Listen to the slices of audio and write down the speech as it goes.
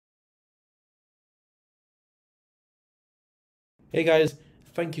Hey guys,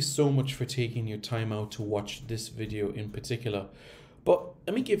 thank you so much for taking your time out to watch this video in particular. But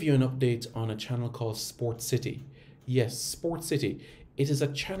let me give you an update on a channel called Sport City. Yes, Sport City. It is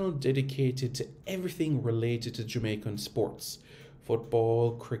a channel dedicated to everything related to Jamaican sports.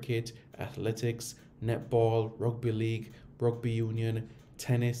 Football, cricket, athletics, netball, rugby league, rugby union,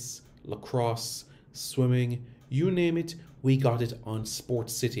 tennis, lacrosse, swimming, you name it, we got it on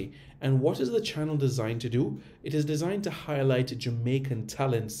Sports City. And what is the channel designed to do? It is designed to highlight Jamaican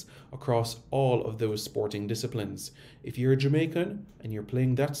talents across all of those sporting disciplines. If you're a Jamaican and you're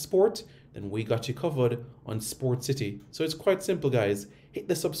playing that sport, then we got you covered on Sports City. So it's quite simple, guys. Hit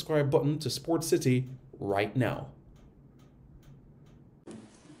the subscribe button to Sports City right now.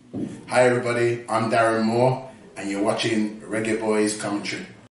 Hi everybody, I'm Darren Moore and you're watching Reggae Boyz commentary.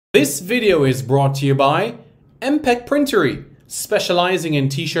 This video is brought to you by MPEC Printery, specializing in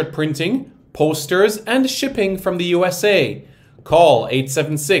t-shirt printing, posters, and shipping from the USA. Call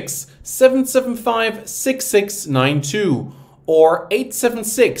 876-775-6692 or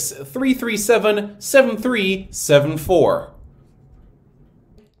 876-337-7374.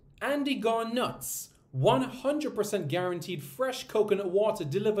 Andy Gone Nuts, 100% guaranteed fresh coconut water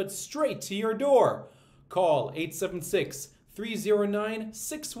delivered straight to your door. Call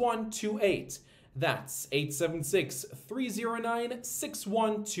 876-309-6128. That's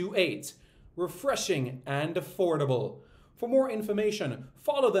 876-309-6128. Refreshing and affordable. For more information,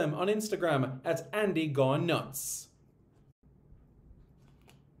 follow them on Instagram at Andy Gone Nuts.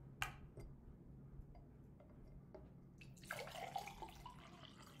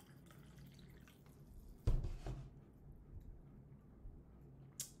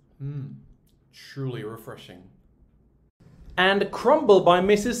 Truly refreshing. And Crumble by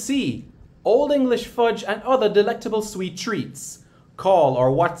Mrs. C. Old English fudge and other delectable sweet treats. Call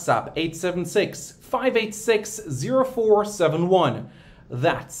or WhatsApp 876-586-0471.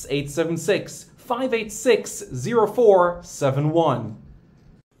 That's 876-586-0471.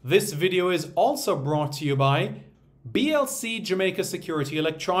 This video is also brought to you by BLC Jamaica Security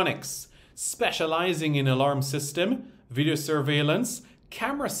Electronics, specializing in alarm system, video surveillance,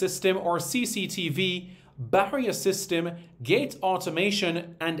 camera system or CCTV, barrier system, gate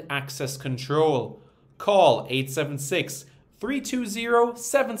automation, and access control. Call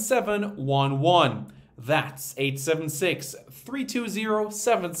 876-320-7711. That's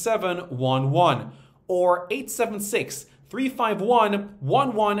 876-320-7711 or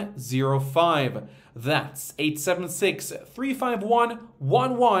 876-351-1105. That's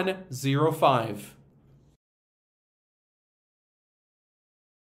 876-351-1105.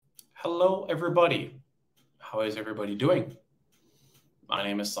 Hello everybody. How is everybody doing? My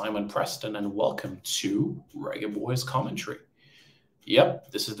name is Simon Preston and welcome to Reggae Boyz Commentary.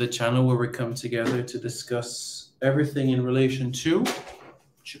 Yep, this is the channel where we come together to discuss everything in relation to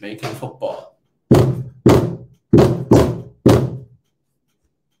Jamaican football.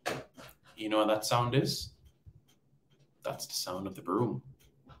 You know what that sound is? That's the sound of the broom.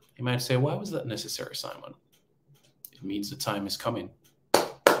 You might say, why was that necessary, Simon? It means the time is coming.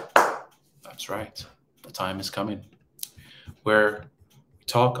 That's right. The time is coming where we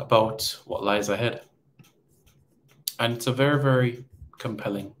talk about what lies ahead. And it's a very, very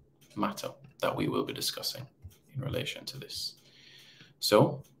compelling matter that we will be discussing in relation to this.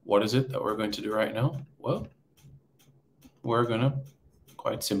 So what is it that we're going to do right now? Well, we're going to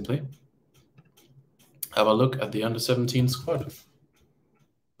quite simply have a look at the under-17 squad.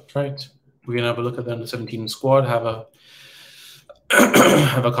 That's right. We're going to have a look at the under-17 squad, have a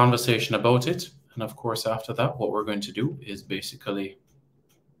have a conversation about it. And of course, after that, what we're going to do is basically,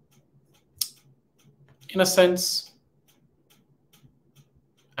 in a sense,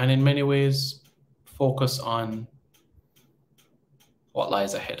 and in many ways, focus on what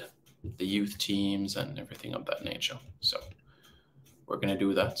lies ahead, the youth teams and everything of that nature. So we're going to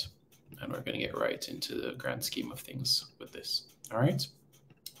do that, and we're going to get right into the grand scheme of things with this. All right?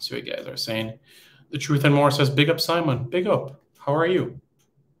 So you guys are saying, the truth and more says, big up, Simon. Big up. How are you?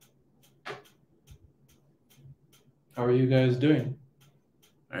 How are you guys doing?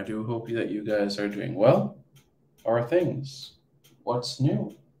 I do hope that you guys are doing well. How are things? What's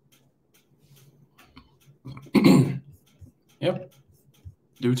new? Yep.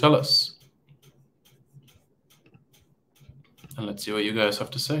 Do tell us. And let's see what you guys have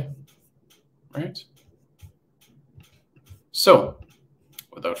to say. All right? So,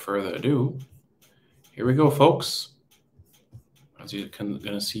 without further ado, here we go, folks. As you're going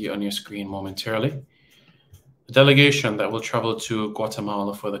to see on your screen momentarily, the delegation that will travel to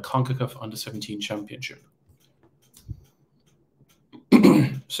Guatemala for the CONCACAF Under-17 Championship.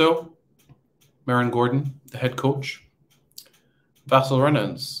 So, Marin Gordon, the head coach, Vassal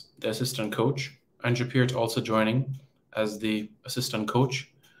Reynolds, the assistant coach. Andrew Peart also joining as the assistant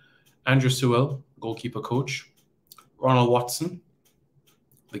coach. Andrew Sewell, goalkeeper coach. Ronald Watson,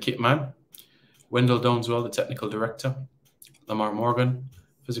 the kit man. Wendell Downswell, the technical director. Lamar Morgan,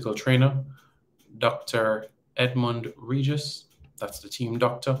 physical trainer. Dr. Edmund Regis, that's the team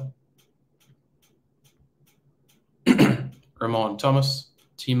doctor. Ramon Thomas,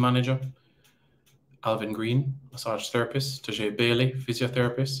 team manager. Alvin Green, massage therapist. Tajay Bailey,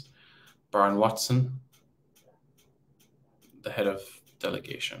 physiotherapist. Brian Watson, the head of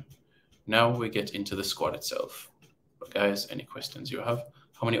delegation. Now we get into the squad itself. But guys, any questions you have?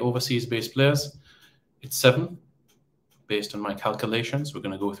 How many overseas-based players? It's 7, based on my calculations. We're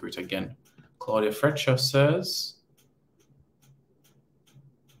going to go through it again. Claudia Fretcher says,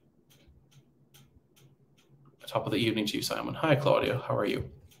 top of the evening to you, Simon. Hi, Claudia. How are you?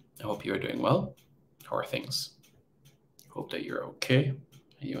 I hope you are doing well. How are things? Hope that you're okay.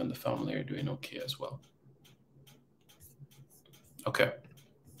 You and the family are doing okay as well. Okay.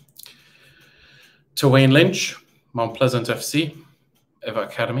 To Wayne Lynch, Mount Pleasant FC, Eva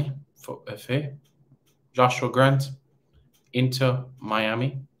Academy, FA. Joshua Grant, Inter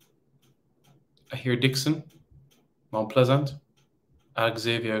Miami. Ahir Dixon, Mount Pleasant.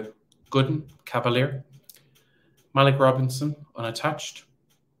 Xavier Gooden, Cavalier. Malik Robinson, unattached.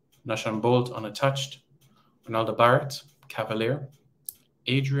 Nashan Bolt, unattached. Ronaldo Barrett, Cavalier.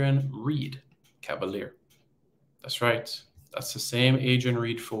 Adrian Reed, Cavalier. That's right. That's the same Adrian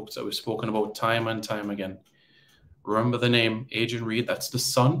Reed, folks, that we've spoken about time and time again. Remember the name, Adrian Reed. That's the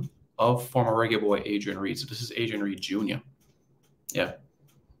son of former Reggae Boy Adrian Reed. So this is Adrian Reed Jr. Yeah,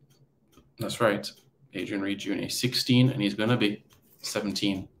 that's right. Adrian Reed Jr. He's 16 and he's going to be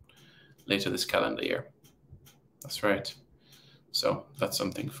 17 later this calendar year. That's right. So that's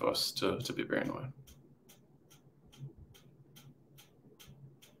something for us to be bearing in mind.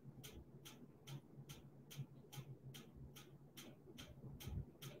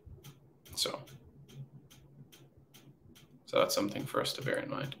 So that's something for us to bear in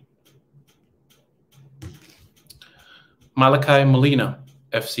mind. Malachi Molina,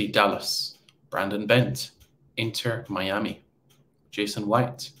 FC Dallas. Brandon Bent, Inter Miami. Jason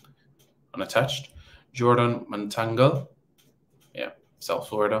White, unattached. Jordan Montangle, South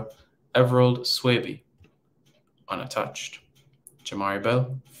Florida. Everald Swaby, unattached. Jamari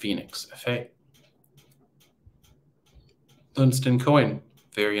Bell, Phoenix FA. Dunstan Cohen,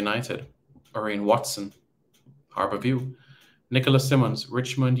 Vere United. Oreen Watson, Harborview. Nicholas Simmons,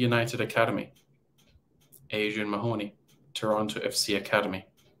 Richmond United Academy. Adrian Mahoney, Toronto FC Academy.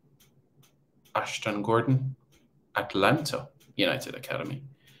 Ashton Gordon, Atlanta United Academy.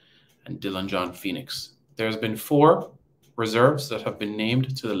 And Dylan John, Phoenix. There's been 4 reserves that have been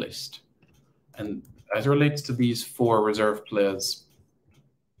named to the list. And as it relates to these 4 reserve players,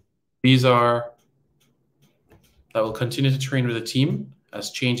 these are that will continue to train with the team,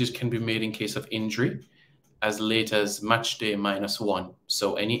 as changes can be made in case of injury as late as match day -1.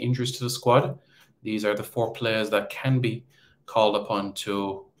 So any injuries to the squad, these are the 4 players that can be called upon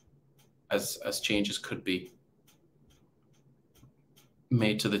to, as changes could be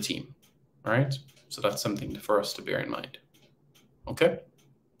made to the team. All right. So that's something for us to bear in mind. Okay.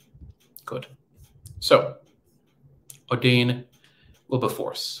 Good. So O'Dane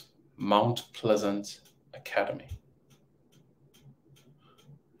Wilberforce, Mount Pleasant Academy.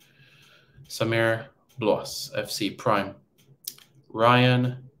 Samir Bloss, FC Prime.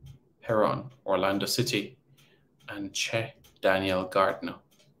 Ryan Heron, Orlando City. And Che Daniel Gardner.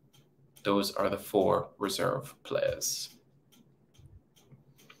 Those are the 4 reserve players.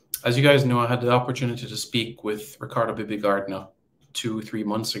 As you guys know, I had the opportunity to speak with Ricardo Bibi Gardner 2-3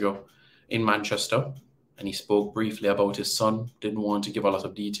 months ago in Manchester, and he spoke briefly about his son. Didn't want to give a lot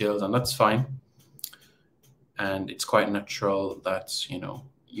of details, and that's fine. And it's quite natural that, you know,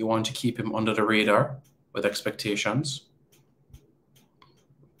 you want to keep him under the radar with expectations.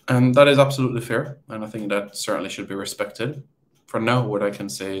 And that is absolutely fair, and I think that certainly should be respected. For now, what I can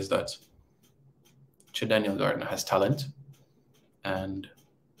say is that Che Daniel Gardner has talent, and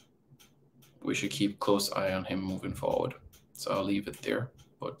we should keep close eye on him moving forward. So I'll leave it there,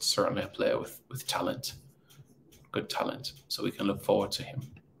 but certainly a player with talent, good talent. So we can look forward to him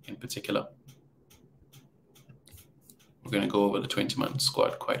in particular. We're going to go over the 20-man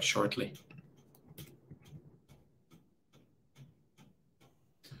squad quite shortly.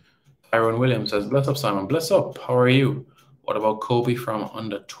 Tyrone Williams says, bless up, Simon. Bless up. How are you? What about Kobe from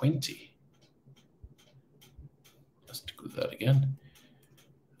under 20? Let's do that again.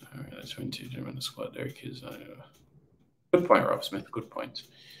 All right, 20 in the squad there, kids. Good point, Rob Smith. Good point.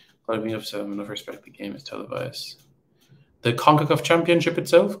 Being of 7, enough respect. The game is televised. the CONCACAF Championship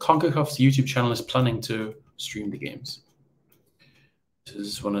itself, CONCACAF's YouTube channel is planning to stream the games. This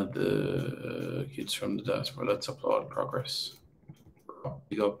is one of the kids from the diaspora. Let's applaud progress.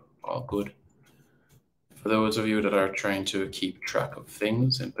 Big up, all good. For those of you that are trying to keep track of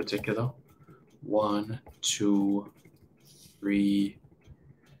things in particular, 1, 2, 3,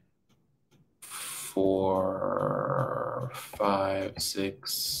 4, 5,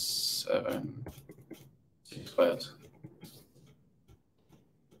 6, 7, 6 players.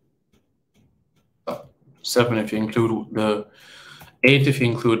 7 if you include the 8 if you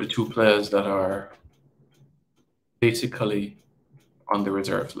include the 2 players that are basically on the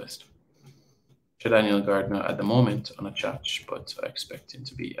reserves list. Daniel Gardner at the moment on a chat, but I expect him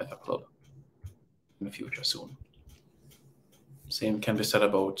to be at a club in the future soon. Same can be said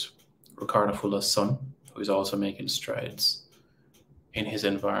about Ricardo Fuller's son, who is also making strides in his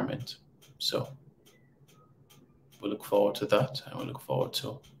environment. So we look forward to that, and we look forward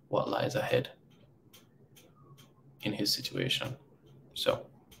to what lies ahead in his situation. So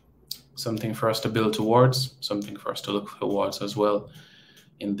something for us to build towards, something for us to look towards as well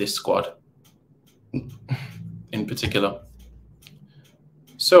in this squad in particular.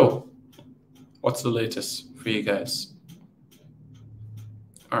 So what's the latest for you guys?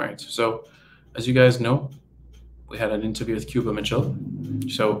 All right, so as you guys know, we had an interview with Cuba Mitchell.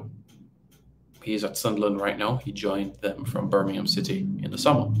 So he's at Sunderland right now. He joined them from Birmingham City in the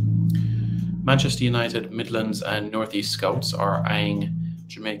summer. Manchester United, Midlands and Northeast Scouts are eyeing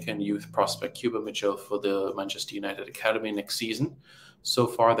Jamaican youth prospect Cuba Mitchell for the Manchester United Academy next season. So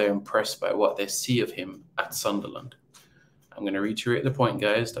far, they're impressed by what they see of him at Sunderland. I'm going to reiterate the point,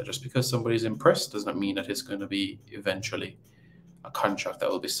 guys, that just because somebody's impressed does not mean that it's going to be eventually a contract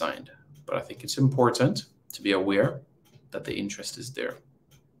that will be signed. But I think it's important to be aware that the interest is there.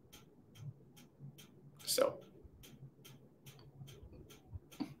 So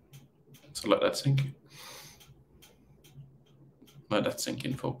let that sink in. Let that sink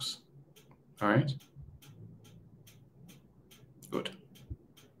in, folks. All right. Good.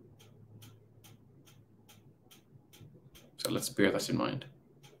 So let's bear that in mind.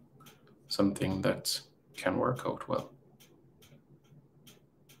 Something that can work out well.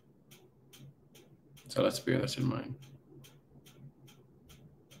 So let's bear that in mind.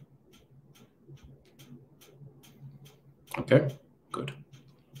 Okay, good.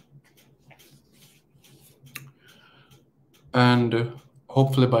 And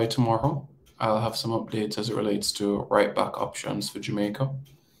hopefully by tomorrow, I'll have some updates as it relates to right back options for Jamaica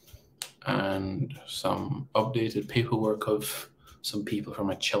and some updated paperwork of some people from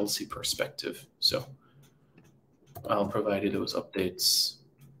a Chelsea perspective. So I'll provide you those updates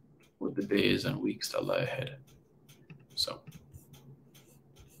with the days and weeks that lie ahead. So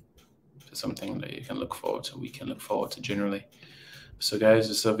it's something that you can look forward to, we can look forward to generally. So guys,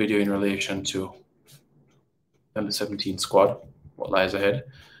 this is a video in relation to the U17 squad, what lies ahead.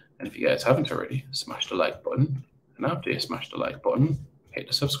 And if you guys haven't already, smash the like button. And after you smash the like button, hit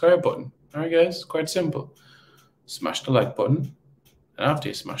the subscribe button. All right, guys, quite simple. Smash the like button. And after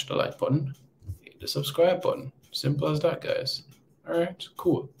you smash the like button, hit the subscribe button. Simple as that, guys. All right,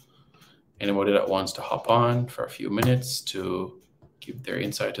 cool. Anybody that wants to hop on for a few minutes to give their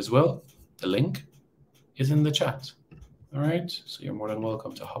insight as well, the link is in the chat. All right, so you're more than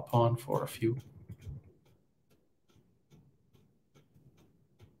welcome to hop on for a few.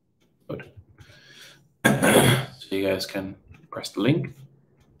 Good. So you guys can press the link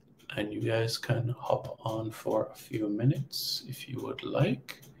and you guys can hop on for a few minutes if you would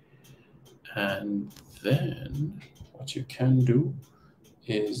like. And then what you can do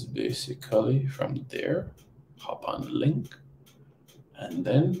is basically from there, hop on the link and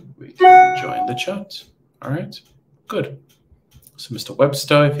then we can join the chat. All right, good. So Mr.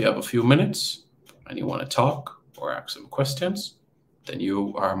 Webster, if you have a few minutes and you want to talk or ask some questions, then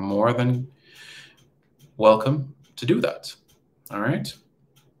you are more than welcome to do that. All right.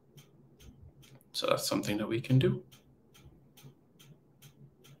 So that's something that we can do.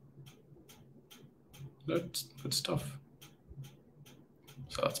 Good stuff.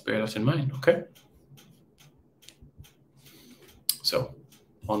 So let's bear that in mind, okay? So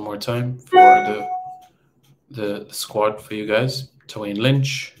one more time for the squad for you guys. Twain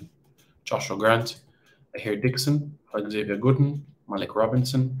Lynch, Joshua Grant, Ahir Dixon, Xavier Gooden, Malik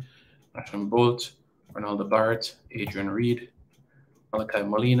Robinson, Ashton Bolt, Ronaldo Barrett, Adrian Reed, Malachi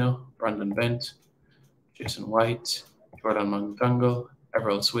Molina, Brandon Bent, Jason White, Jordan McDongle,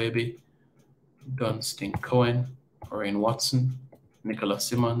 Everell Swaby, Dunstan Cohen, Orion Watson, Nicola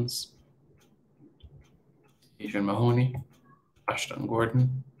Simmons, Adrian Mahoney, Ashton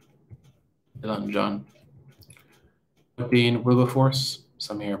Gordon, Dylan John, Dean Wilberforce,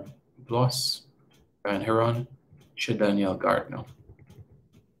 Samir Bloss, Brian Heron, Daniel Gardner.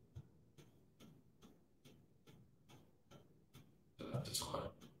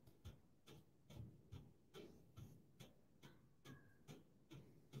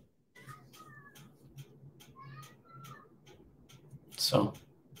 So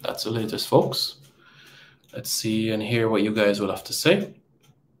that's the latest, folks. Let's see and hear what you guys will have to say.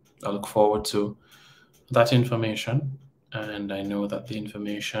 I look forward to that information, and I know that the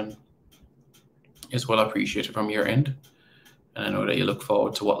information is well appreciated from your end, and I know that you look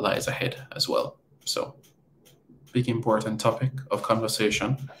forward to what lies ahead as well. So, big important topic of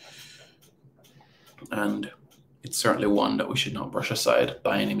conversation, and it's certainly one that we should not brush aside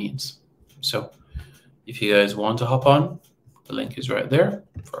by any means. So, if you guys want to hop on, the link is right there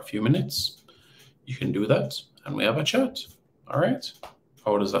for a few minutes. You can do that, and we have a chat. All right?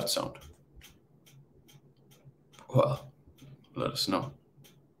 How does that sound? Well, let us know.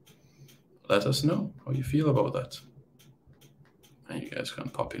 Let us know how you feel about that. And you guys can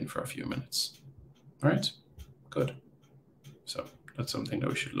pop in for a few minutes. All right? Good. So that's something that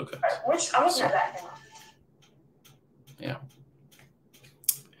we should look at. Yeah.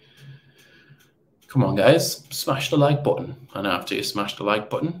 Come on, guys. Smash the like button. And after you smash the like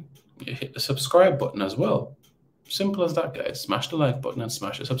button, you hit the subscribe button as well. Simple as that, guys. Smash the like button and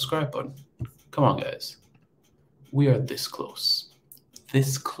smash the subscribe button. Come on, guys. We are this close to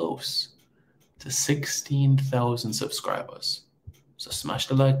 16,000 subscribers. So smash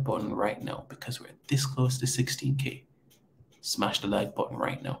the like button right now because we're this close to 16K. Smash the like button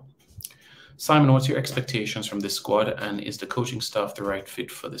right now. Simon, what's your expectations from this squad, and is the coaching staff the right fit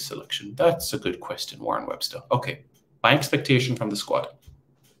for this selection? That's a good question, Warren Webster. Okay, my expectation from the squad.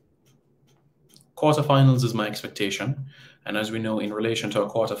 Quarterfinals is my expectation. And as we know, in relation to a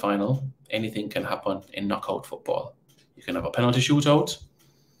quarterfinal, anything can happen in knockout football. You can have a penalty shootout,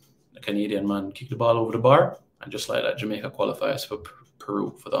 the Canadian man kick the ball over the bar, and just like that, Jamaica qualifies for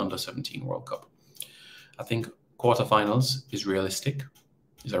Peru for the Under-17 World Cup. I think quarterfinals is realistic.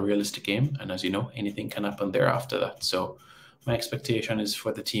 It's a realistic game, and as you know, anything can happen there after that. So my expectation is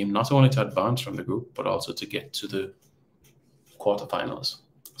for the team not only to advance from the group, but also to get to the quarterfinals.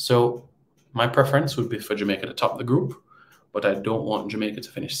 So my preference would be for Jamaica to top the group, but I don't want Jamaica to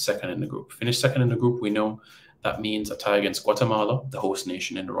finish second in the group. Finish second in the group, we know that means a tie against Guatemala, the host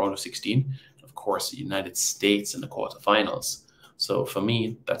nation in the round of 16. Of course, the United States in the quarterfinals. So for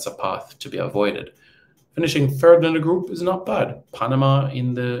me, that's a path to be avoided. Finishing third in the group is not bad. Panama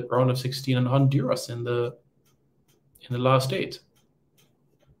in the round of 16 and Honduras in the last 8.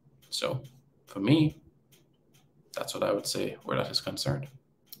 So for me, that's what I would say where that is concerned.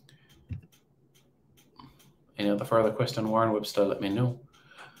 Any other further question, Warren Webster, let me know.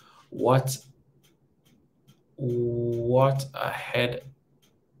 What ahead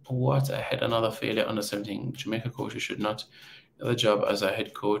another failure under 17. Jamaica coaches should not do the job as a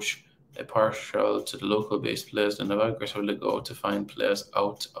head coach. They're partial to the local based players and never aggressively go to find players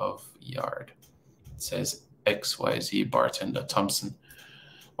out of yard. It says XYZ bartender Thompson.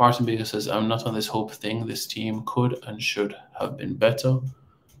 Martin Baker says, I'm not on this hope thing. This team could and should have been better.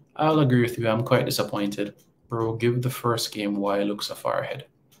 I'll agree with you. I'm quite disappointed. Bro, give the first game why it looks so far ahead.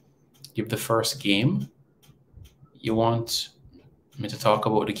 Give the first game. You want me to talk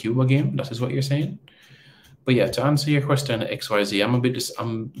about the Cuba game? That is what you're saying? But yeah, to answer your question, XYZ,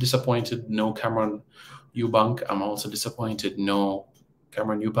 I'm disappointed no Cameron Eubank. I'm also disappointed no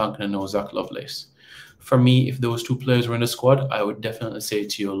Cameron Eubank and no Zach Lovelace. For me, if those two players were in the squad, I would definitely say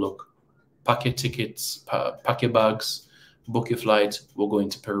to you, look, pack your tickets, pack your bags, book your flight, we're going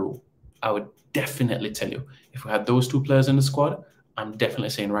to Peru. I would definitely tell you, if we had those two players in the squad, I'm definitely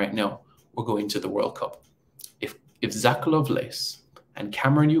saying right now, we're going to the World Cup. If Zach Lovelace and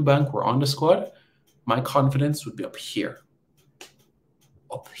Cameron Eubank were on the squad, my confidence would be up here.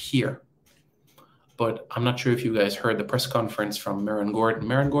 Up here. But I'm not sure if you guys heard the press conference from Merrin Gordon.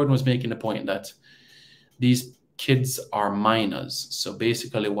 Merrin Gordon was making the point that these kids are minors. So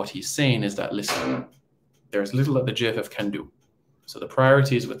basically what he's saying is that, listen, there's little that the JFF can do. So the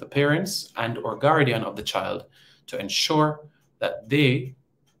priority is with the parents and or guardian of the child to ensure that they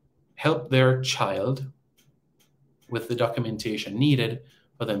help their child with the documentation needed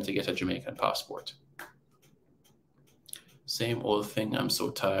for them to get a Jamaican passport. Same old thing, I'm so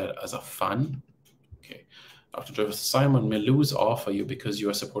tired as a fan. Okay. Dr. Joseph Simon may lose offer you because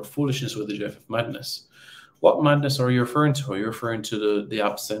you support foolishness with the JFF madness. What madness are you referring to? Are you referring to the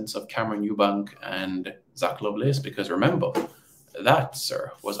absence of Cameron Eubank and Zach Lovelace? Because remember, that,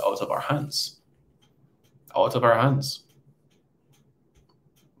 sir, was out of our hands. Out of our hands.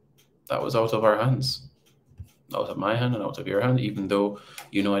 That was out of our hands. out of my hand and out of your hand, even though,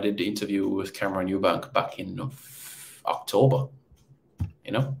 you know, I did the interview with Cameron Eubank back in October.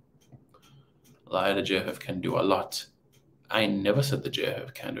 You know, lie, the JFF can do a lot. I never said the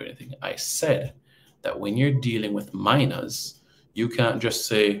JFF can't do anything. I said that when you're dealing with minors, you can't just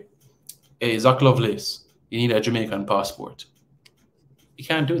say, hey, Zach Lovelace, you need a Jamaican passport. You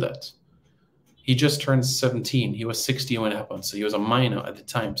can't do that. He just turned 17. He was 16 when it happened, so he was a minor at the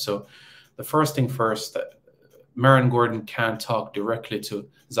time. So the first thing first, that Marin Gordon can't talk directly to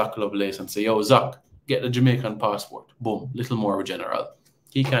Zach Lovelace and say, yo, Zach, get the Jamaican passport. Boom, little more general.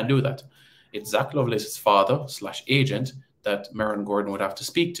 He can't do that. It's Zach Lovelace's father/agent that Marin Gordon would have to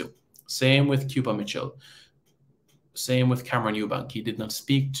speak to. Same with Cuba Mitchell. Same with Cameron Eubank. He did not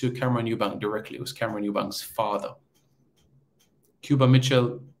speak to Cameron Eubank directly. It was Cameron Eubank's father. Cuba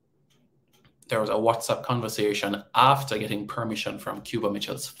Mitchell, there was a WhatsApp conversation after getting permission from Cuba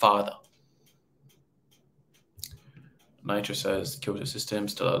Mitchell's father. Nitro says, Kyoto system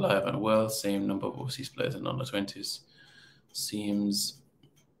still alive and well. Same number of overseas players in under 20s. Seems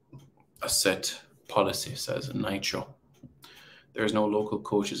a set policy, says Nitro. There's no local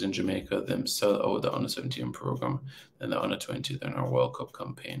coaches in Jamaica. Them sell out the under 17 program, then the under 20, then our World Cup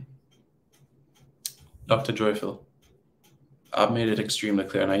campaign. Dr. Joyful, I've made it extremely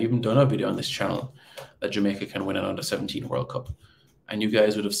clear, and I even done a video on this channel that Jamaica can win an under 17 World Cup. And you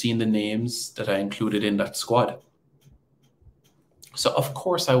guys would have seen the names that I included in that squad. So of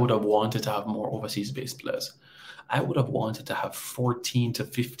course I would have wanted to have more overseas-based players. I would have wanted to have 14 to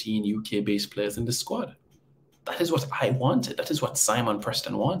 15 UK-based players in the squad. That is what I wanted. That is what Simon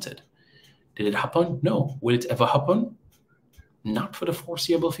Preston wanted. Did it happen? No. Will it ever happen? Not for the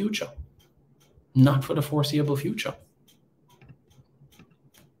foreseeable future. Not for the foreseeable future.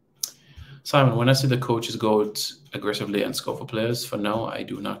 Simon, when I see the coaches go out aggressively and score for players, for now, I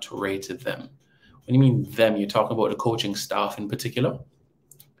do not rate them. When you mean them, you're talking about the coaching staff in particular?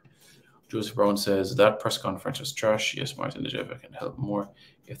 Joseph Brown says, that press conference was trash. Yes, Martin, the JFF can help more.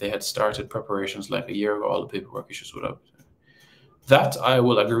 If they had started preparations like a year ago, all the paperwork issues would have. That I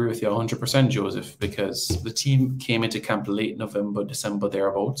will agree with you 100%, Joseph, because the team came into camp late November, December,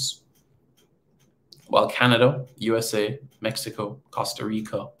 thereabouts. While Canada, USA, Mexico, Costa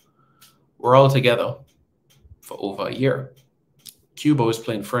Rica were all together for over a year. Cuba was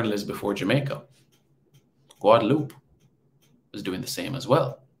playing friendlies before Jamaica. Guadeloupe was doing the same as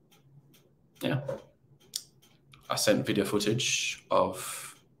well. Yeah. I sent video footage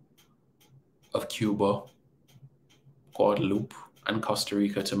of Cuba, Guadeloupe, and Costa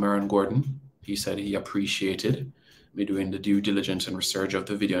Rica to Marin Gordon. He said he appreciated me doing the due diligence and research of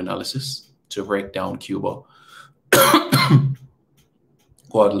the video analysis to break down Cuba,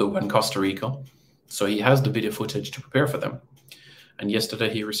 Guadeloupe, and Costa Rica. So he has the video footage to prepare for them. And yesterday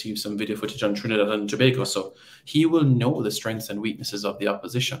he received some video footage on Trinidad and Tobago. So he will know the strengths and weaknesses of the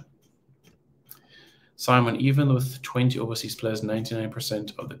opposition. Simon, even with 20 overseas players,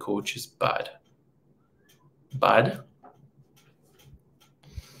 99% of the coach is bad. Bad?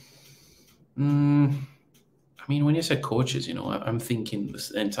 I mean, when you say coaches, you know, I'm thinking this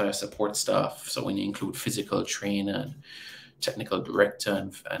entire support staff. So when you include physical trainer and technical director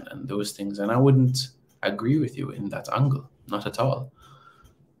and those things, and I wouldn't agree with you in that angle, not at all.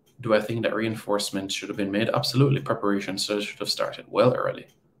 Do I think that reinforcement should have been made? Absolutely. Preparation should have started well early.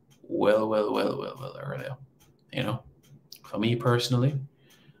 Well earlier. You know, for me personally,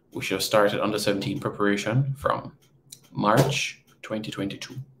 we should have started under 17 preparation from March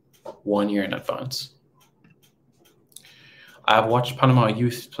 2022, 1 year in advance. I've watched Panama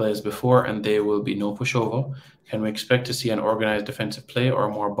youth players before, and they will be no pushover. Can we expect to see an organized defensive play or a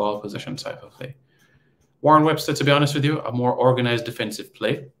more ball possession type of play? Warren Webster, to be honest with you, a more organized defensive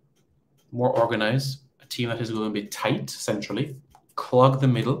play, more organized, a team that is going to be tight centrally, clog the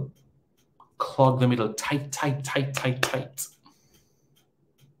middle, tight.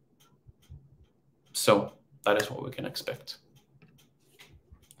 So that is what we can expect.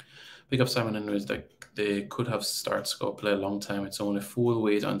 Big up Simon and News that they could have start scope play a long time. It's only fool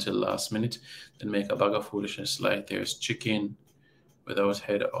wait until last minute, then make a bag of foolishness like there's chicken without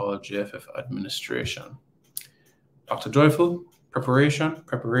head all JFF administration. Dr. Joyful, preparation.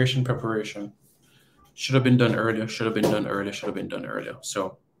 Should have been done earlier,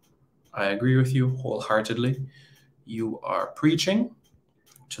 So I agree with you wholeheartedly. You are preaching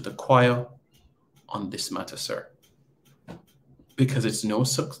to the choir on this matter, sir. Because it's no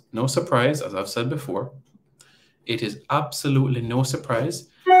surprise, as I've said before, it is absolutely no surprise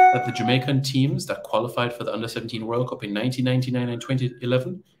that the Jamaican teams that qualified for the Under-17 World Cup in 1999 and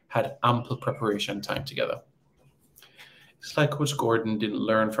 2011 had ample preparation time together. It's like Coach Gordon didn't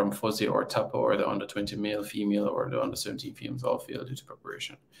learn from Fuzzy or Tapa or the under-20 male, female, or the under-17 females all failed due to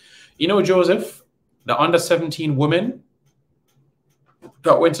preparation. You know, Joseph, the under-17 women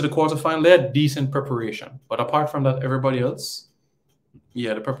that went to the quarterfinal, they had decent preparation. But apart from that, everybody else,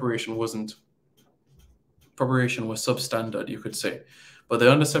 yeah, the preparation was substandard, you could say. But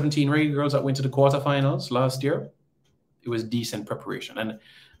the under-17 Reggae girls that went to the quarterfinals last year, it was decent preparation. And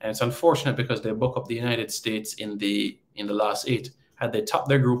it's unfortunate because they buck up the United States in the last 8. Had they topped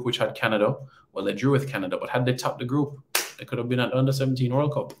their group, which had Canada, well, they drew with Canada, but had they topped the group, they could have been at the under-17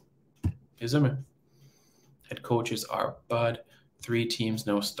 World Cup. You see me? Head coaches are bad. 3 teams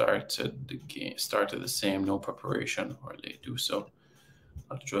now started the same, no preparation, or they do so.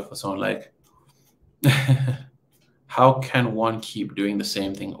 Not sure if I sound like. How can one keep doing the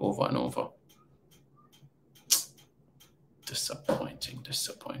same thing over and over?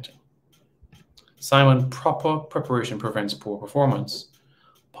 Disappointing. Simon, proper preparation prevents poor performance.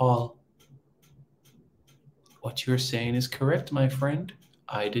 Paul, what you're saying is correct, my friend.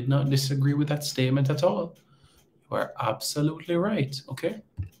 I did not disagree with that statement at all. You are absolutely right, okay?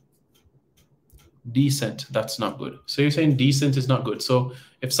 Decent, that's not good. So you're saying decent is not good. So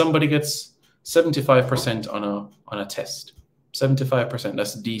if somebody gets 75% on a test, 75%,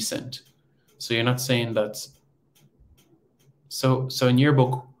 that's decent. So you're not saying that's... So in your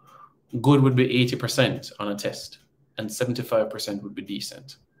book, good would be 80% on a test, and 75% would be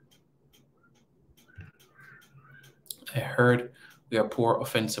decent. I heard we are poor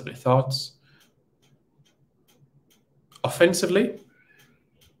offensively. Thoughts? Offensively,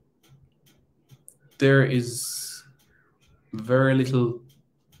 there is very little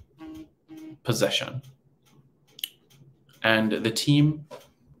possession. And the team,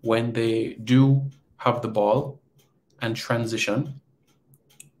 when they do have the ball and transition,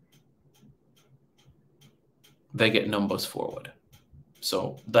 they get numbers forward.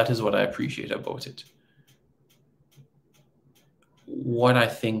 So that is what I appreciate about it. What I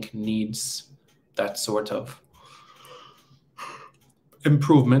think needs that sort of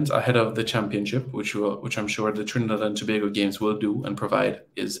improvement ahead of the championship, which I'm sure the Trinidad and Tobago games will do and provide,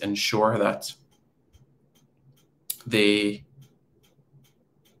 is ensure that they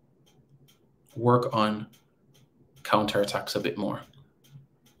work on counterattacks a bit more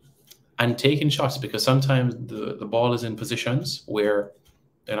and taking shots, because sometimes the ball is in positions where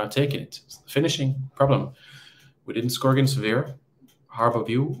they're not taking it. It's the finishing problem. We didn't score against Severe,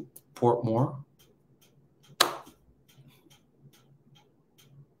 Harbourview, Portmore.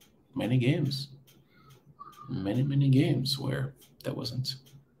 Many games where there wasn't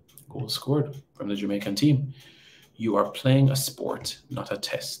goals scored from the Jamaican team. You are playing a sport, not a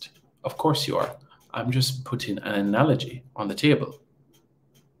test. Of course you are. I'm just putting an analogy on the table.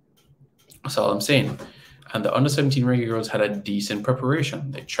 That's all I'm saying. And the under-17 Reggae girls had a decent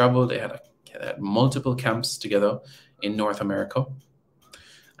preparation. They traveled. They had multiple camps together in North America.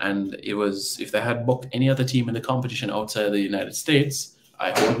 And it was, if they had booked any other team in the competition outside of the United States,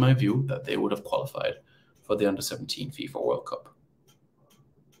 I hold my view that they would have qualified for the under-17 FIFA World Cup.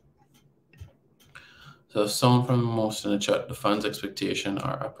 So someone from most in the chat, the fans' expectations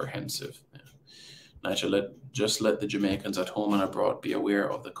are apprehensive. Yeah. Nigel, just let the Jamaicans at home and abroad be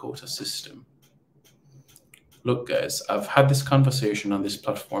aware of the quota system. Look, guys, I've had this conversation on this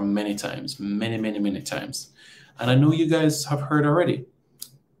platform many times, many times. And I know you guys have heard already.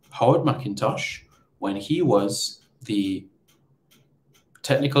 Howard McIntosh, when he was the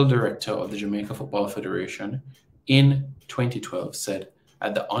technical director of the Jamaica Football Federation in 2012, said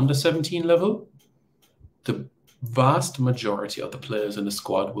at the under-17 level, the vast majority of the players in the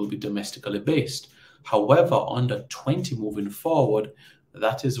squad will be domestically based. However, under 20 moving forward,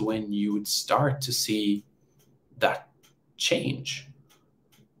 that is when you would start to see that change.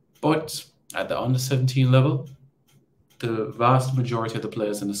 But at the under-17 level, the vast majority of the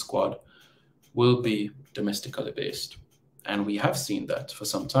players in the squad will be domestically based. And we have seen that for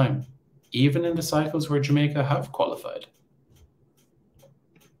some time, even in the cycles where Jamaica have qualified.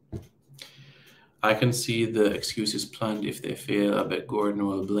 I can see the excuses planned if they fail. I bet Gordon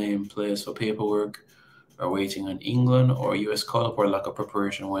will blame players for paperwork or waiting on England or US call-up or lack of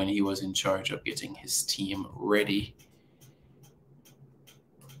preparation when he was in charge of getting his team ready.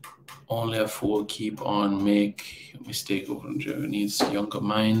 Only a fool keep on make mistake needs younger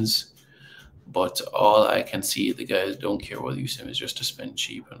minds. But all I can see, the guys don't care what U17 is just to spend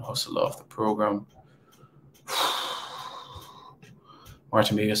cheap and hustle off the program.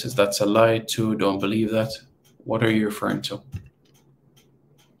 Martin Vega says that's a lie too. Don't believe that. What are you referring to?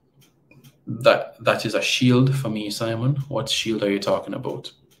 That is a shield for me, Simon. What shield are you talking about?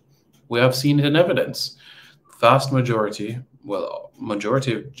 We have seen it in evidence. vast majority, well,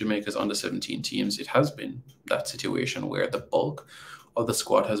 majority of Jamaica's under-17 teams, it has been that situation where the bulk of the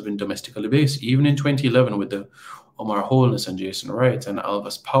squad has been domestically based. Even in 2011 with the Omar Holness and Jason Wright and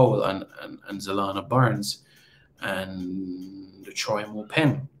Alvis Powell and Zelana Barnes and Troy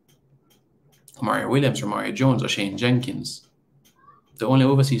Mopen, Mario Williams, Romario Jones, O'Shane Jenkins. The only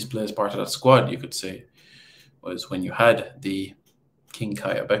overseas players part of that squad, you could say, was when you had the King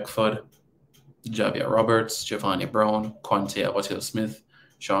Kaya Beckford, Javier Roberts, Giovanni Brown, Quante Abbott Smith,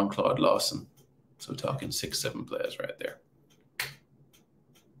 Jean-Claude Lawson. So we're talking 6-7 players right there.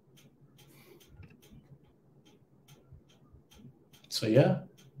 So yeah,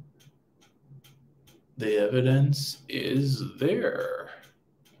 the evidence is there.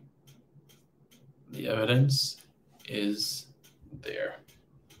 The evidence is there.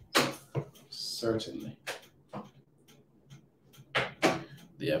 Certainly.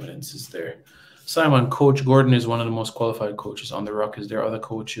 The evidence is there. Simon, Coach Gordon is one of the most qualified coaches on the Rock. Is there other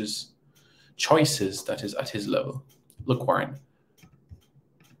coaches' choices that is at his level? Look, Warren,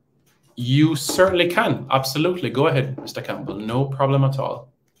 you certainly can. Absolutely. Go ahead, Mr. Campbell. No problem at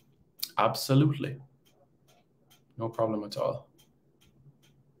all. Absolutely. No problem at all.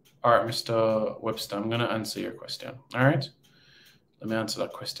 All right, Mr. Webster, I'm going to answer your question. All right? Let me answer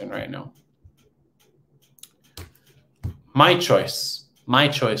that question right now. My choice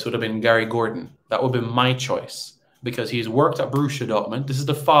would have been Gary Gordon. That would have been my choice because he's worked at Borussia Dortmund. This is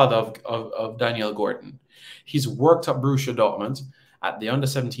the father of Daniel Gordon. He's worked at Borussia Dortmund at the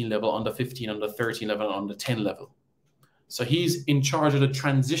under-17 level, under-15, under-13 level, and under-10 level. So he's in charge of the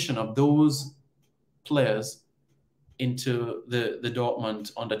transition of those players into the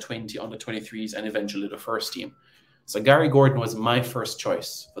Dortmund under-20, under-23s, and eventually the first team. So Gary Gordon was my first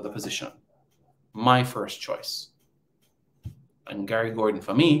choice for the position. My first choice. And Gary Gordon,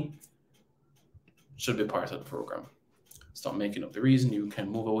 for me, should be part of the program. Stop making up the reason. You can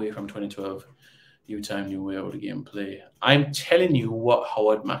move away from 2012. New time, new way of the game play. I'm telling you what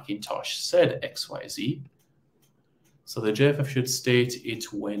Howard McIntosh said, XYZ. So the JFF should state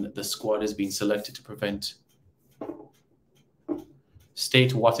it when the squad is being selected to prevent.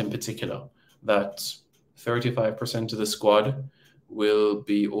 State what in particular? That 35% of the squad will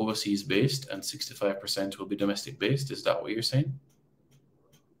be overseas based and 65% will be domestic based. Is that what you're saying?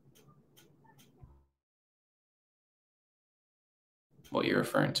 What you're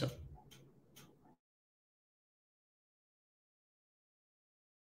referring to?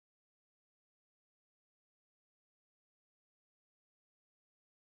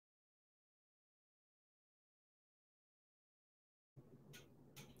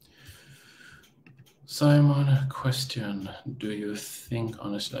 Simon, question. Do you think,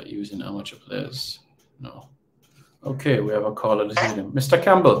 honestly, that using amateur players? No. Okay, we have a caller this evening. Mr.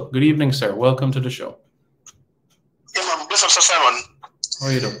 Campbell, good evening, sir. Welcome to the show. Yeah, man. Bless up, Sir Simon. How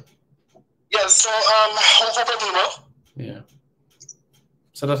are you doing? Yeah, so, hope you're doing well. Yeah.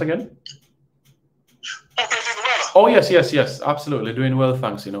 Say that again? Hope you're doing well. Oh, yes. Absolutely. Doing well,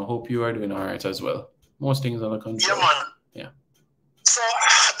 thanks. Hope you are doing all right as well. Most things under control. Yeah, man. Yeah. So,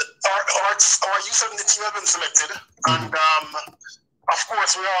 our U17 team have been selected, and of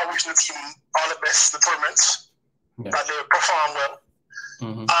course, we are wishing the team all the best, the tournament, that they perform well.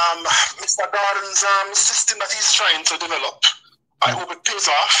 Mr. Gordon's system that he's trying to develop, I hope it pays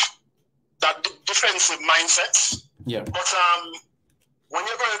off. That defensive mindset. Yeah. But when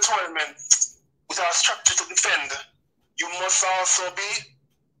you're going to a tournament with a structure to defend, you must also be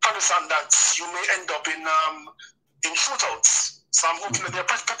cognizant that you may end up in shootouts. So I'm hoping that they're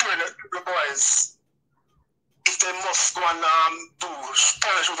preparing the boys if they must go and do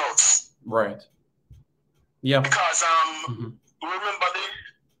penalty shootouts. Right. Yeah. Because remember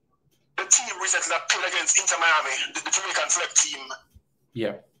the team recently that played against Inter Miami, the Jamaican select team.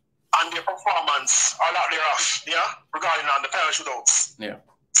 Yeah. And their performance all out thereof, regarding the penalty shootouts. Yeah.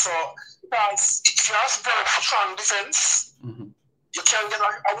 So because if you have very strong defense, you can get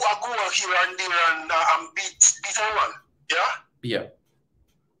a goal here and there and beat everyone. Yeah. Yeah.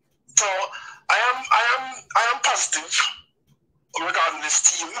 So I am positive regarding this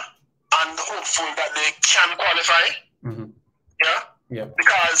team and hopeful that they can qualify. Yeah.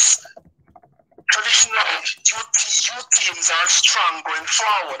 Because traditionally, youth teams are strong going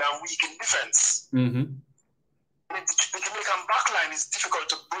forward and weak in defense. The Jamaican backline is difficult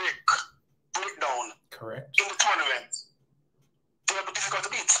to break down. Correct. In the tournament, they will be difficult to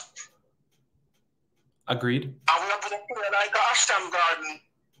beat. Agreed. And we have a player like Ashton Garden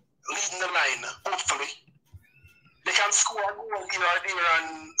leading the line, hopefully. They can score a goal here or there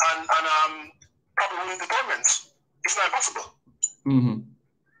and probably win the tournament. It's not impossible.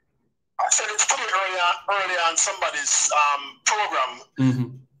 I said it's pretty early on somebody's program,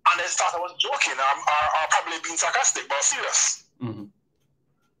 and they thought I was joking or probably being sarcastic, but serious.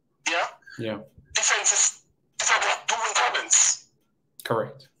 Yeah? Yeah. Defense is doing comments.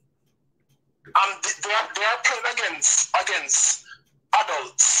 Correct. And they are playing against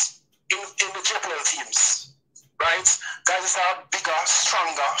adults in the JPL teams, right? Guys are bigger,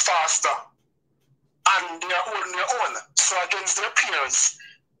 stronger, faster, and they are holding their own. So against their peers,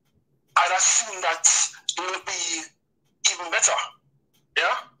 I'd assume that they will be even better.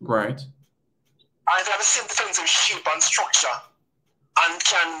 Yeah? Right. And they have the same defensive shape and structure and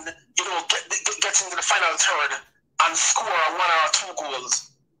can, get into the final third and score 1 or 2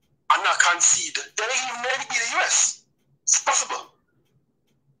 goals and not concede. They maybe be the US. It's possible.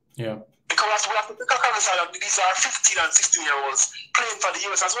 Yeah. Because we have to pick up that these are 15 and 16-year-olds playing for the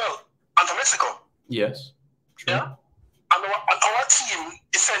US as well and for Mexico. Yes. True. Yeah. And our team,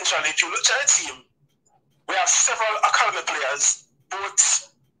 essentially, if you look at the team, we have several academy players, both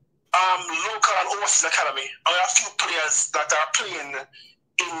local and overseas academy. And we have a few players that are playing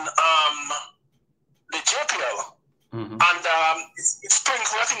in the JPL. And it's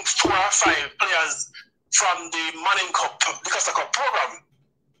sprinkled, I think, 4 or 5 players from the Manning Cup, the Costa Cup program.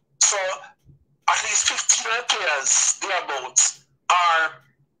 So at least 15 players thereabouts are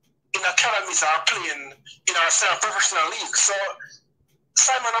in academies, are playing in our professional league. So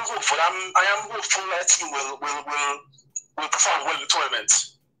Simon, I'm hopeful. I am hopeful that the team will perform well in the tournament.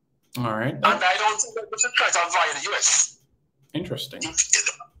 All right. And I don't think that we should try to avoid the US. Interesting. Not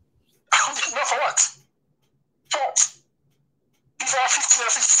for what? For what? These are 15 or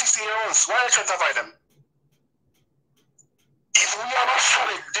 16-year-olds. Why are you trying to avoid them? If we have a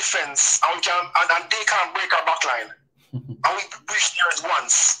solid defense and they can't break our back line, and we reach theirs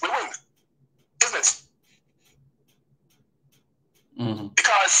once, we win. Isn't it?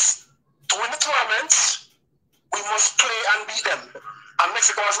 Because to win the tournament, we must play and beat them. And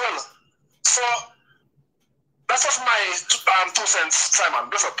Mexico as well. So that's just my 2 cents, Simon.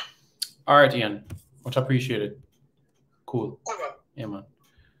 Bless up. All right, Ian. Much appreciated. Cool. Cool, man. Yeah, man.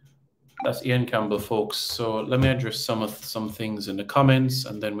 That's Ian Campbell, folks. So let me address some things in the comments,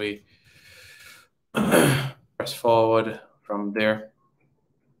 and then we press forward from there.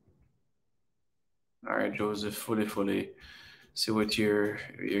 All right, Joseph, fully see what you're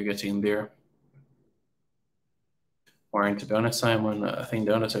getting there. Warren, to be honest, Simon, I think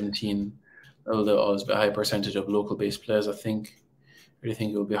the under-17 will always be a high percentage of local-based players. I really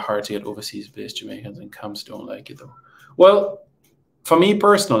think it will be hard to get overseas-based Jamaicans, and camps don't like it, though. Well, for me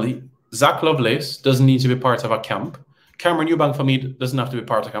personally, Zach Lovelace doesn't need to be part of a camp. Cameron Eubank, for me, doesn't have to be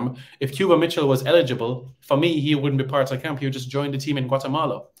part of a camp. If Cuba Mitchell was eligible, for me, he wouldn't be part of a camp. He would just join the team in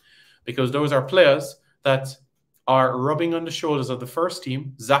Guatemala, because those are players that are rubbing on the shoulders of the first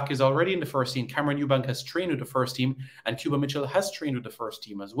team. Zach is already in the first team. Cameron Eubank has trained with the first team, and Cuba Mitchell has trained with the first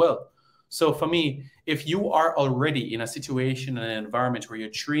team as well. So for me, if you are already in a situation and an environment where you're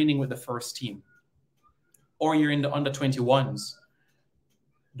training with the first team, or you're in the under-21s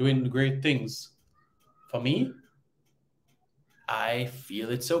doing great things, for me, I feel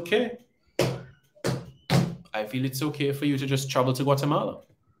it's okay. I feel it's okay for you to just travel to Guatemala.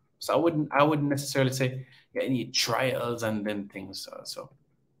 So I wouldn't necessarily say any trials and then things. So,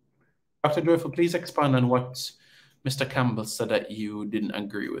 Dr. Joyful, please expand on what Mr. Campbell said that you didn't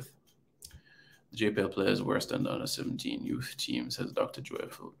agree with. The JPL players worse than the under-17 youth team, says Dr.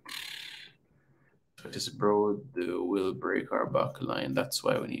 Joyful. This bro will break our back line. That's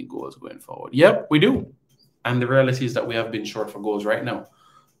why we need goals going forward. Yep, we do. And the reality is that we have been short for goals right now.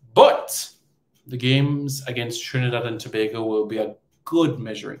 But the games against Trinidad and Tobago will be a good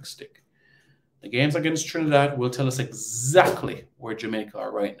measuring stick. The games against Trinidad will tell us exactly where Jamaica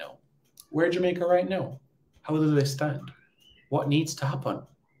are right now. Where Jamaica right now? How do they stand? What needs to happen?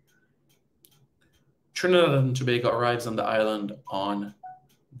 Trinidad and Tobago arrives on the island on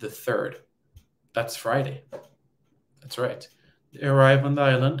the 3rd. That's Friday. That's right. They arrive on the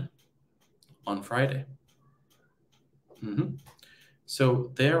island on Friday.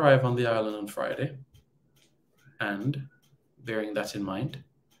 So they arrive on the island on Friday, and bearing that in mind,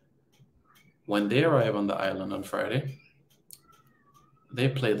 when they arrive on the island on Friday, they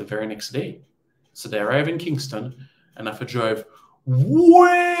play the very next day. So they arrive in Kingston and have to drive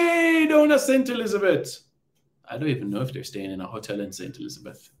way down to St. Elizabeth. I don't even know if they're staying in a hotel in St.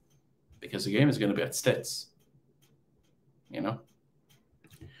 Elizabeth, because the game is going to be at Stets. You know?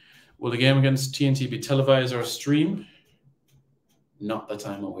 Will the game against TNT be televised or streamed? Not that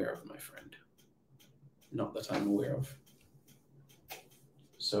I'm aware of, my friend. Not that I'm aware of.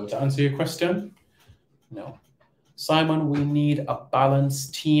 So to answer your question, no. Simon, we need a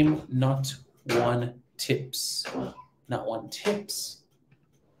balanced team, not one tips. Not one tips.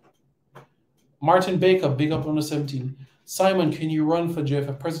 Martin Baker, big up on the 17. Simon, can you run for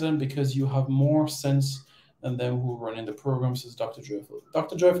JFF president because you have more sense than them who run in the program, says Dr. Joyful.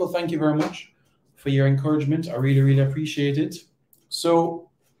 Dr. Joyful, thank you very much for your encouragement. I really, really appreciate it.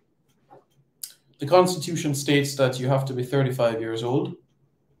 So the Constitution states that you have to be 35 years old.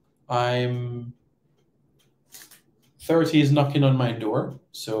 I'm 30 is knocking on my door,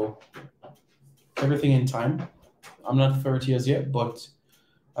 so everything in time. I'm not 30 as yet, but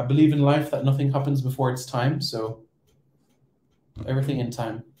I believe in life that nothing happens before its time, so everything in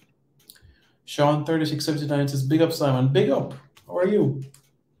time. Sean 3679 says, big up, Simon. Big up. How are you?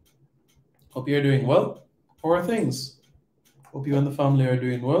 Hope you're doing well. How are things? Hope you and the family are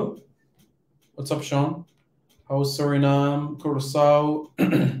doing well. What's up, Sean? How's Suriname, Curacao,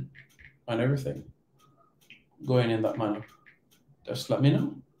 and everything going in that manner? Just let me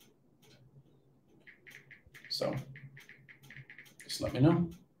know. So, just let me know.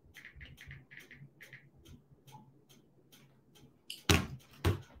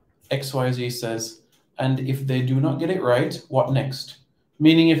 XYZ says, and if they do not get it right, what next?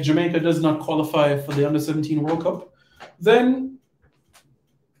 Meaning if Jamaica does not qualify for the Under-17 World Cup, then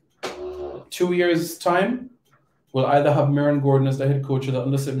 2 years' time, we'll either have Miran Gordon as the head coach of the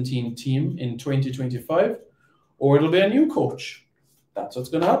Under-17 team in 2025, or it'll be a new coach. That's what's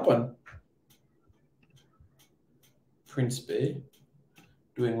going to happen. Prince Bay,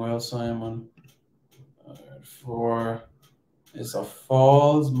 doing well, Simon. For it's a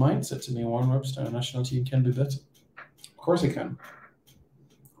false mindset to me. Warren Webster, national team can be better. Of course it can.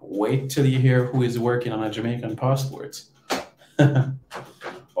 Wait till you hear who is working on a Jamaican passport. But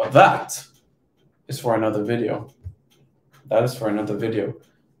that is for another video. That is for another video.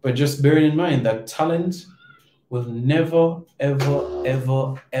 But just bearing in mind that talent will never, ever,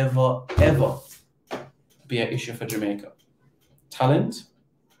 ever, ever, ever be an issue for Jamaica. Talent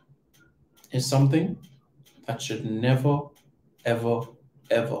is something that should never, ever,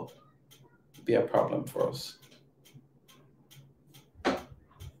 ever be a problem for us.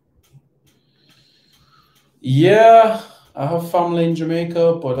 Yeah, I have family in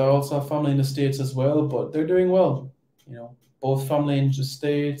Jamaica, but I also have family in the States as well, but they're doing well. You know, both family in the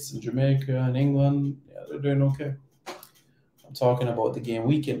States, in Jamaica and England, yeah, they're doing okay. I'm talking about the game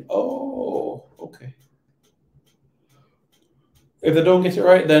weekend. Oh, okay. If they don't get it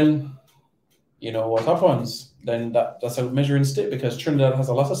right, then you know what happens. Then that's a measuring stick, because Trinidad has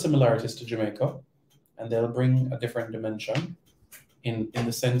a lot of similarities to Jamaica, and they'll bring a different dimension in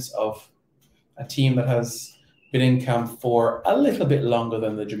the sense of a team that has been in camp for a little bit longer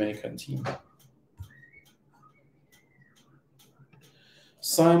than the Jamaican team.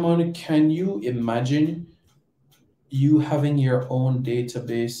 Simon, can you imagine you having your own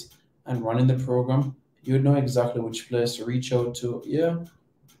database and running the program? You would know exactly which place to reach out to. Yeah.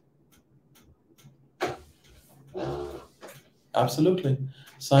 Absolutely.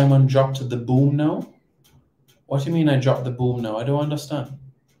 Simon dropped the boom now. What do you mean I dropped the boom now? I don't understand.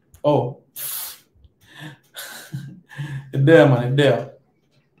 Oh. It's there, man. It's there.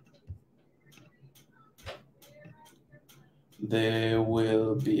 They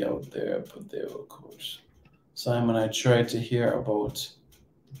will be out there, but they will coach. Simon, I tried to hear about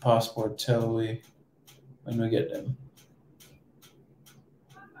the passport. Tell we when we get them.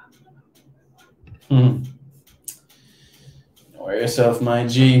 Know yourself, my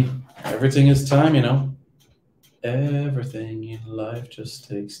G. Everything is time, you know. Everything in life just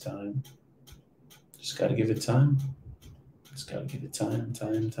takes time. Just gotta give it time. Just gotta give it time.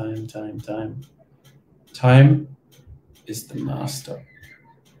 Time is the master.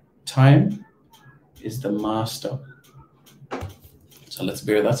 Time is the master. So let's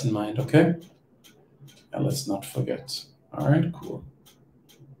bear that in mind, okay? And let's not forget. All right, cool.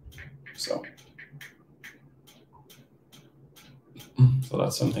 So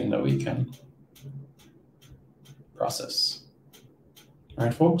that's something that we can process. All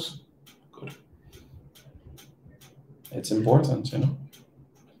right, folks? Good. It's important, you know.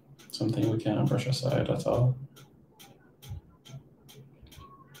 Something we cannot brush aside at all.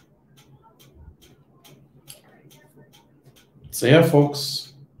 So yeah,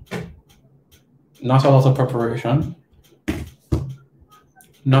 folks, not a lot of preparation.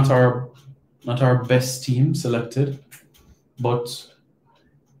 Not our best team selected, but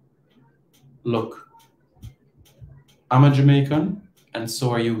look, I'm a Jamaican, and so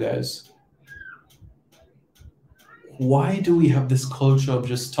are you guys. Why do we have this culture of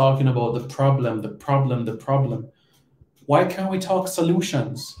just talking about the problem? Why can't we talk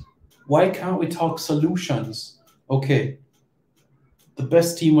solutions? Why can't we talk solutions Okay, the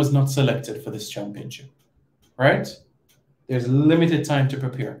best team was not selected for this championship, right? There's limited time to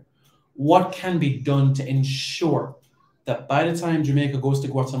prepare. What can be done to ensure that by the time Jamaica goes to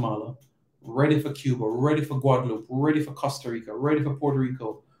Guatemala, ready for Cuba, ready for Guadeloupe, ready for Costa Rica, ready for Puerto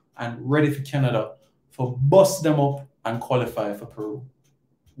Rico, and ready for Canada, for bust them up and qualify for Peru?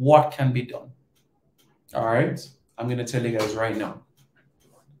 What can be done? All right, I'm going to tell you guys right now.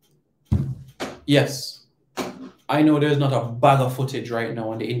 Yes, I know there's not a bag of footage right now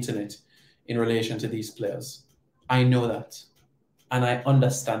on the internet in relation to these players. I know that, and I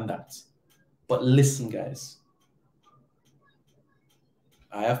understand that. But listen, guys,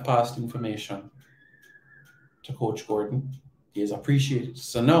 I have passed information to Coach Gordon. He is appreciated.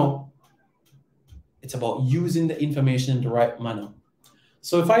 So now it's about using the information in the right manner.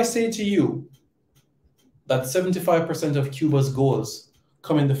 So if I say to you that 75% of Cuba's goals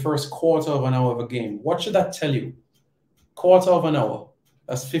come in the first quarter of an hour of a game, what should that tell you? Quarter of an hour,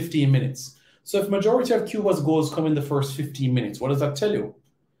 that's 15 minutes. So if majority of Cuba's goals come in the first 15 minutes, what does that tell you?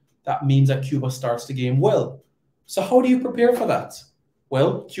 That means that Cuba starts the game well. So how do you prepare for that?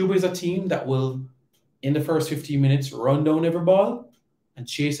 Well, Cuba is a team that will, in the first 15 minutes, run down every ball and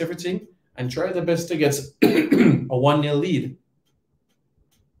chase everything and try their best to get a 1-0 lead.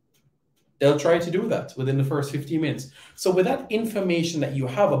 They'll try to do that within the first 15 minutes. So with that information that you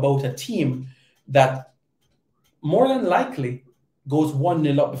have about a team that more than likely goes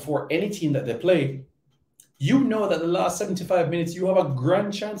 1-0 up before any team that they play, you know that the last 75 minutes, you have a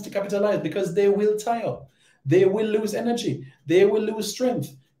grand chance to capitalize because they will tire. They will lose energy. They will lose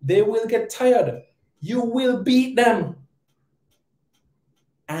strength. They will get tired. You will beat them.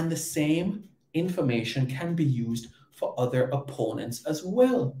 And the same information can be used for other opponents as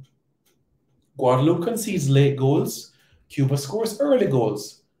well. Guadeloupe concedes late goals. Cuba scores early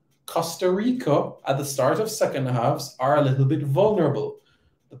goals. Costa Rica, at the start of second halves, are a little bit vulnerable.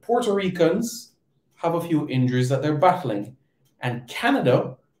 The Puerto Ricans have a few injuries that they're battling. And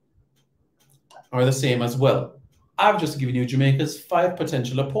Canada are the same as well. I've just given you Jamaica's 5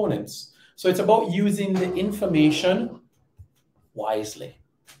 potential opponents. So it's about using the information wisely.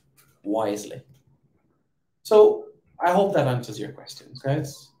 Wisely. So I hope that answers your questions,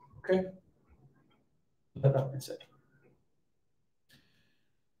 guys. Okay? Let that be said.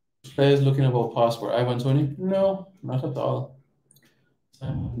 Players looking about passport. Ivan Tony? No, not at all.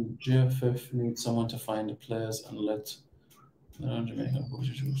 GFF needs someone to find the players and let Jamaican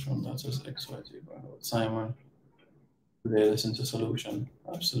coaches choose from. That says XYZ. Simon, do they listen to Solution?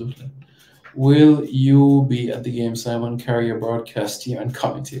 Absolutely. Will you be at the game, Simon? Carry your broadcast team and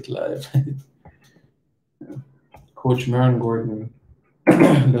commentate live. Coach Maron Gordon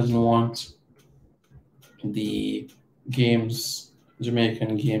doesn't want the games,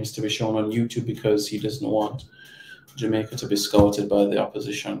 Jamaican games, to be shown on YouTube because he doesn't want Jamaica to be scouted by the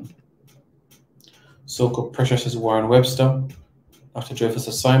opposition. Soak up pressure, says Warren Webster. Dr. Dreyfus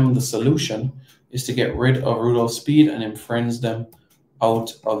says, Simon, the solution is to get rid of Rudolph Speed and infringe them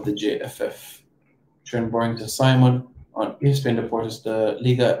out of the JFF. Trent Boring to Simon on ESPN reporters, the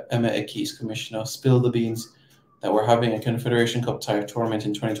Liga MX commissioner spilled the beans that we're having a Confederation Cup type tournament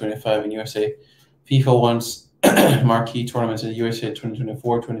in 2025 in USA. FIFA wants marquee tournaments in the USA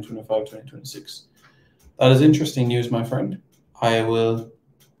 2024, 2025, 2026. That is interesting news, my friend. I will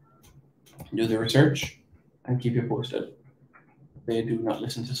do the research and keep you posted. They do not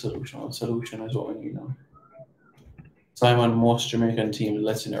listen to Solution. Well, Solution is what we need now. Simon, most Jamaican teams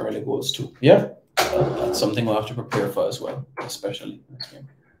lets in early goals too. Yeah, that's something we'll have to prepare for as well, especially in this game.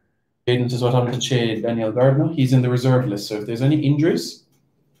 Aiden says, what happened to Che Daniel Gardner? He's in the reserve list, so if there's any injuries,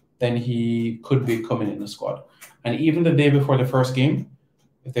 then he could be coming in the squad. And even the day before the first game,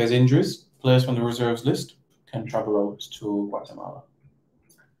 if there's injuries, players from the reserves list can travel out to Guatemala.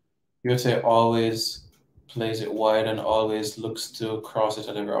 USA always plays it wide and always looks to cross it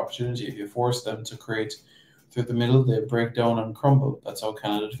at every opportunity. If you force them to create through the middle, they break down and crumble. That's how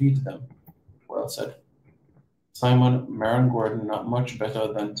Canada defeated them. Well said. Simon, Maron Gordon, not much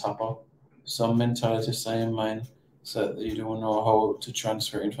better than Tapa. Some mentality, same mind, said that you don't know how to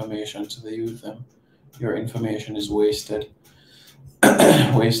transfer information to the youth. Your information is wasted.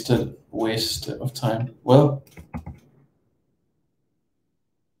 Waste of time. Well,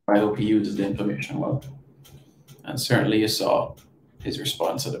 I hope he uses the information well. And certainly you saw his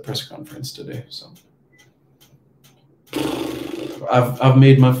response at the press conference today. So I've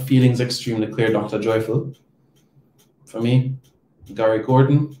made my feelings extremely clear, Dr. Joyful. For me, Gary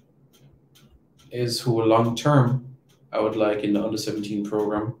Gordon is who long term I would like in the under-17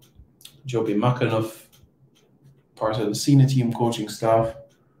 program. Joby McAnuff, part of the senior team coaching staff,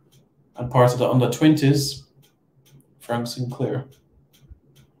 and part of the under-20s, Frank Sinclair,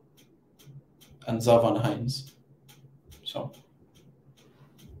 and Zavon Hines. So,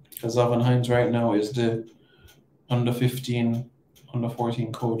 because Zavon Hines right now is the under 15, under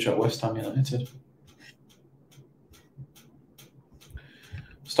 14 coach at West Ham United.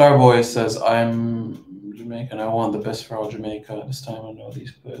 Starboy says, I'm Jamaican. I want the best for all Jamaica. At this time, I know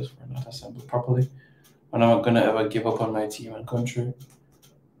these players were not assembled properly. I'm not going to ever give up on my team and country.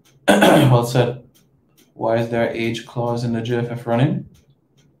 Well said. Why is there an age clause in the JFF running?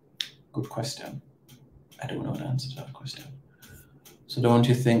 Good question. I don't know the answer to that question. So don't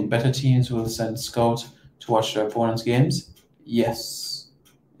you think better teams will send scouts to watch their opponents' games? Yes.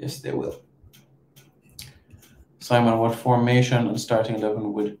 Yes, they will. Simon, what formation and starting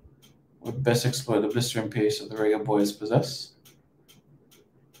 11 would best exploit the blistering pace of the Reggae Boyz possess?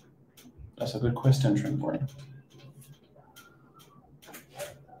 That's a good question, Trimborn.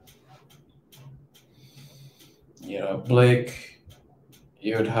 Yeah, Blake,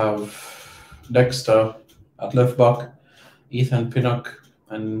 you would have Dexter at left back, Ethan Pinnock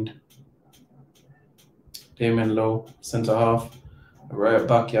and Damon Lowe, centre half. Right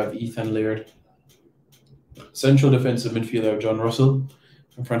back, you have Ethan Laird. Central defensive midfielder John Russell.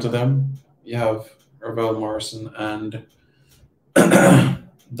 In front of them, you have Ravel Morrison and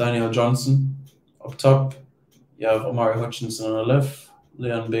Daniel Johnson. Up top, you have Omari Hutchinson on the left,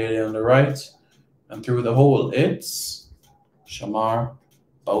 Leon Bailey on the right, and through the hole, it's Shamar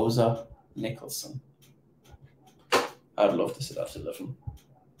Bowser Nicholson. I'd love to see that 11.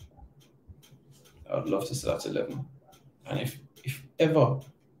 I would love to see that 11. And if ever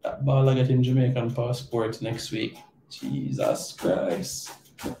that ball I get in Jamaican passport next week, Jesus Christ.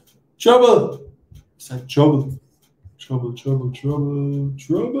 Trouble! It's like trouble. Trouble, trouble, trouble,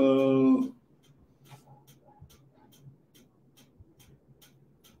 trouble.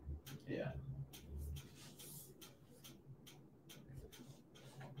 Yeah.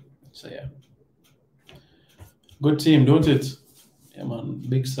 So, yeah. Good team, don't it? Yeah, man.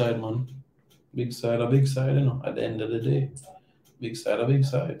 Big side, man. Big side, you know, at the end of the day. Big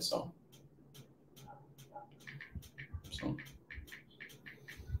side, so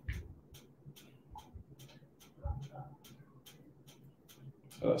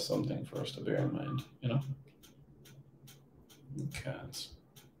that's something for us to bear in mind, you know. You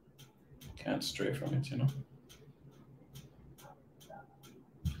can't stray from it, you know.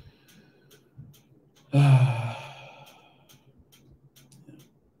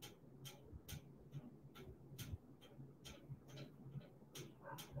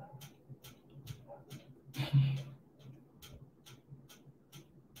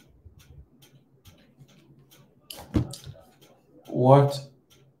 What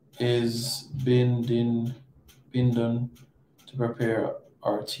is being done to prepare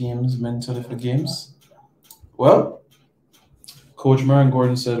our teams mentally for games? Well, Coach Marion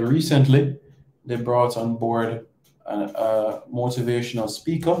Gordon said recently they brought on board a motivational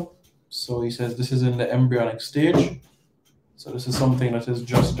speaker. So he says this is in the embryonic stage. So this is something that is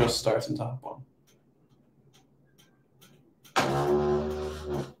just starting to happen.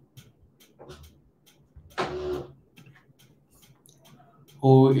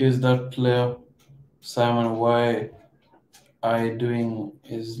 Who is that player? Simon, why I doing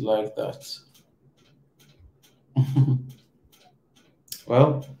is like that?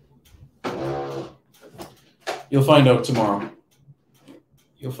 Well, you'll find out tomorrow.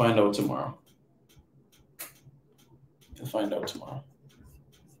 You'll find out tomorrow.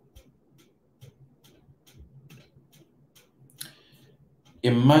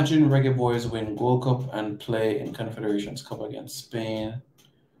 Imagine Reggae Boyz win Gold Cup and play in Confederations Cup against Spain,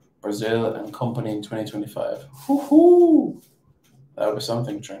 Brazil, and company in 2025. Woohoo! That would be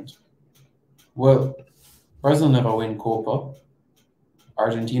something, Trent. Well, Brazil never win Copa.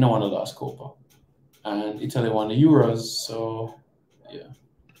 Argentina won the last Copa. And Italy won the Euros, so yeah.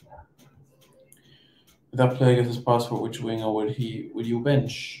 If that player gets his passport, which winger would you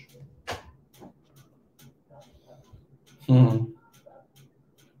bench?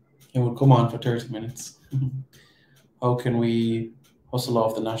 He would come on for 30 minutes. How can we hustle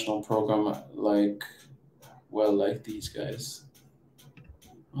off the national program like these guys?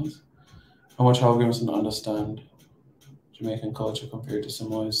 What? How much Hal Grimson understand Jamaican culture compared to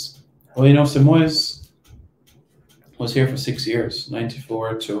Samoa's? Well, you know, Samoa's was here for 6 years,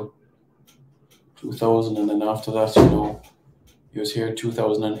 94 to 2000, and then after that, you know, he was here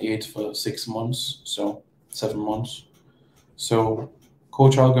 2008 for 6 months, so 7 months. So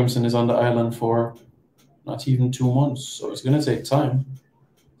Coach Algrimson is on the island for not even 2 months, so it's going to take time.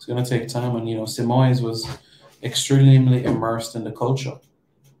 And, you know, Simoes was extremely immersed in the culture,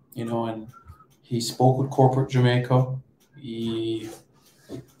 you know, and He spoke with corporate Jamaica. He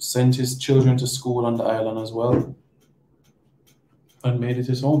sent his children to school on the island as well and made it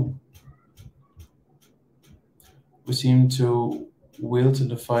his home. We seem to wilt in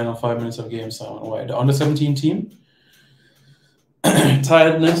the final 5 minutes of game, Simon. Why? The under-17 team,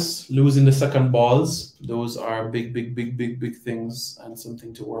 tiredness, losing the second balls, those are big things and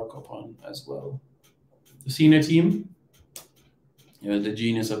something to work upon as well. The senior team, the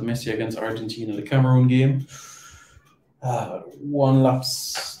genius of Messi against Argentina, the Cameroon game, one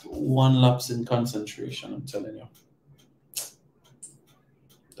lapse in concentration, I'm telling you.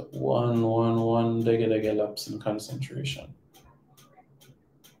 The one dege lapse in concentration.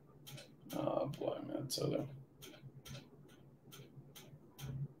 Oh boy, man, tell you.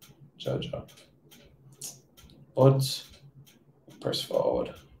 Jaja. But press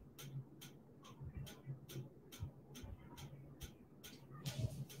forward.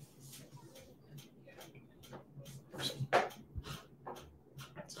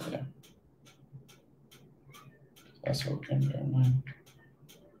 So yeah. That's what we can bear in mind.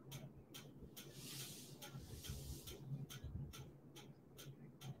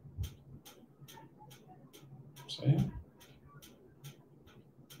 So yeah.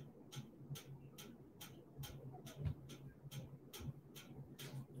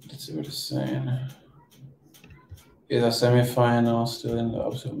 Let's see what it's saying. Is a semi-final still in the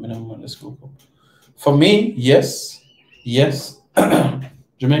absolute minimum of the school cup? For me, yes. Yes.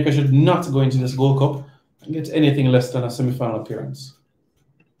 Jamaica should not go into this Gold Cup and get anything less than a semi-final appearance.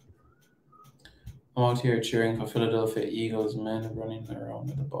 I'm out here cheering for Philadelphia Eagles men running around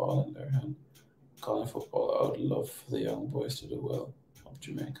with the ball in their hand, calling football. I would love for the young boys to do well of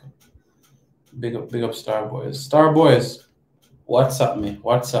Jamaica. Big up Star Boys. Star Boys, WhatsApp me.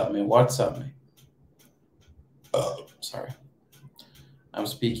 Sorry. I'm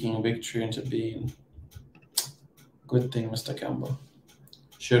speaking victory into being. Good thing, Mr. Campbell.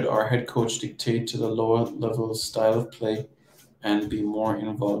 Should our head coach dictate to the lower level style of play and be more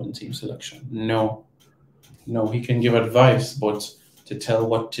involved in team selection? No, he can give advice, but to tell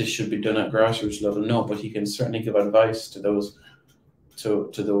what should be done at grassroots level, no. But he can certainly give advice to those, to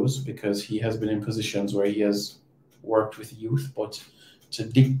those, because he has been in positions where he has worked with youth. But to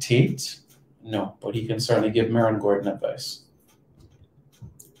dictate, no. But he can certainly give Maron Gordon advice.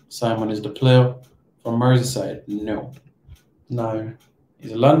 Simon is the player from Merseyside. No.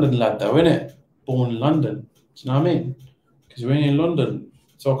 He's a London lad, though, isn't it? Born in London. Do you know what I mean? Because when you're in London,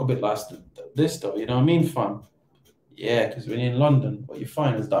 talk a bit last this though, you know what I mean, fam? Yeah, because when you're in London, what you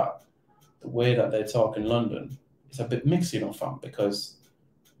find is that the way that they talk in London is a bit mixed, you know, fam, because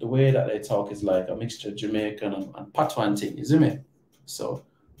the way that they talk is like a mixture of Jamaican and Patois thing, you see me? So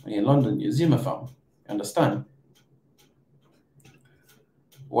when you're in London, you see me, fam. You understand?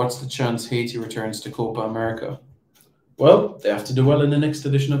 What's the chance Haiti returns to Copa America? Well, they have to do well in the next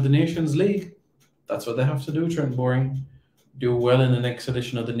edition of the Nations League. That's what they have to do, Trent Boring. Do well in the next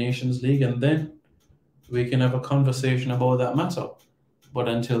edition of the Nations League, and then we can have a conversation about that matter. But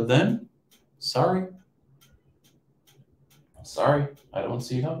until then, sorry, I don't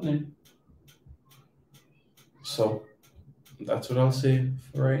see it happening. So that's what I'll say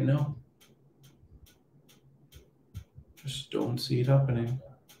for right now. Just don't see it happening.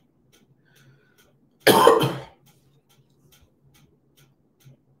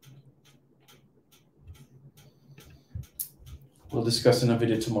 We'll discuss in a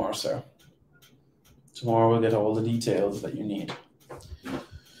video tomorrow, sir. Tomorrow we'll get all the details that you need.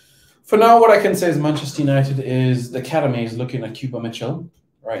 For now, what I can say is Manchester United the academy is looking at Cuba Mitchell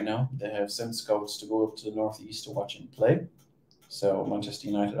right now. They have sent scouts to go up to the northeast to watch him play. So Manchester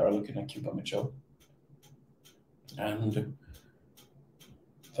United are looking at Cuba Mitchell. And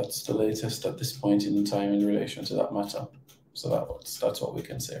that's the latest at this point in time in relation to that matter. So that's what we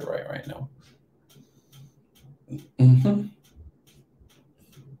can say right now. Mm-hmm.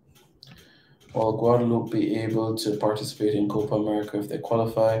 Will Guadeloupe be able to participate in Copa America if they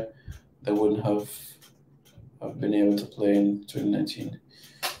qualify? They wouldn't have been able to play in 2019.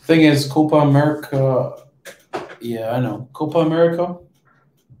 Thing is, Copa America, yeah, I know. Copa America,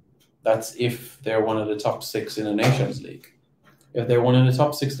 that's if they're one of the top 6 in the Nations League. If they're one of the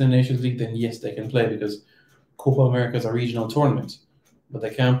top 6 in the Nations League, then yes, they can play because Copa America is a regional tournament. But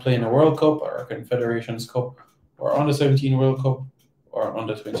they can't play in a World Cup or a Confederations Cup or Under-17 World Cup or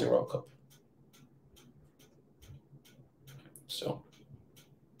Under-20 World Cup.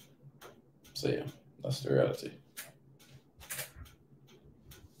 So yeah, that's the reality.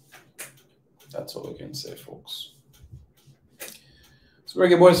 That's what we can say, folks. So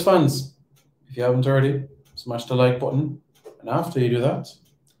Reggae Boyz fans, if you haven't already, smash the like button. And after you do that,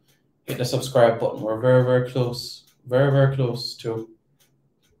 hit the subscribe button. We're very, very close. Very, very close to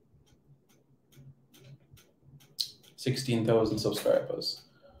 16,000 subscribers.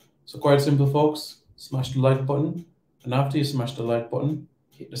 So quite simple, folks. Smash the like button. And after you smash the like button,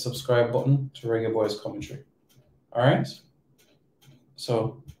 hit the subscribe button to Reggae Boyz Commentary. All right?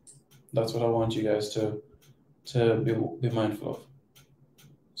 So that's what I want you guys to be mindful of.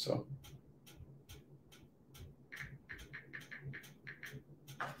 So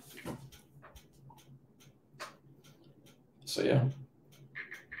yeah.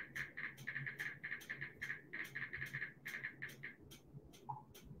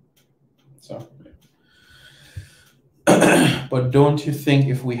 So, but don't you think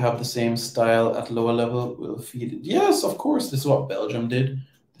if we have the same style at lower level, we'll feed it? Yes, of course. This is what Belgium did.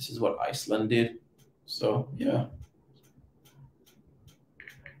 This is what Iceland did. So yeah.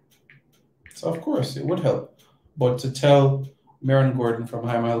 So of course it would help. But to tell Maron Gordon from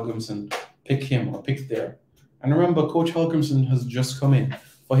Jaime Helgumsen, pick him or pick there. And remember, Coach Helgumsen has just come in.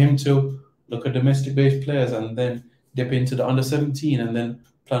 For him to look at domestic-based players and then dip into the under-17 and then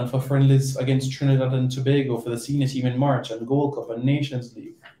plan for friendlies against Trinidad and Tobago for the senior team in March and Gold Cup and Nations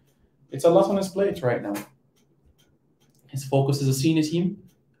League. It's a lot on his plate right now. His focus is a senior team,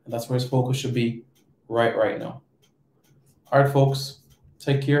 and that's where his focus should be right now. All right, folks,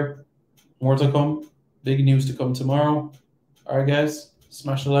 take care. More to come. Big news to come tomorrow. All right, guys,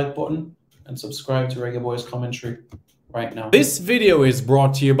 smash the like button and subscribe to Reggae Boyz Commentary right now. This video is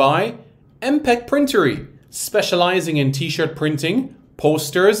brought to you by MPEC Printery, specializing in t-shirt printing,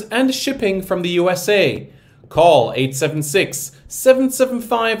 posters, and shipping from the USA. Call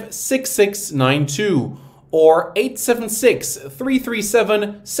 876-775-6692 or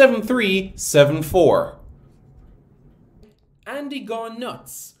 876-337-7374. Andy Gone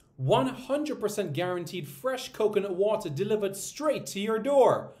Nuts, 100% guaranteed fresh coconut water delivered straight to your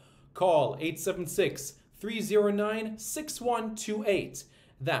door. Call 876-309-6128.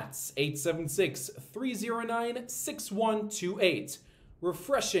 That's 876-309-6128.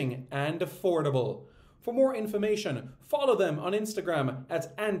 Refreshing and affordable. For more information, follow them on Instagram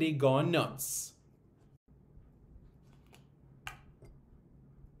at Andy Gone Nuts.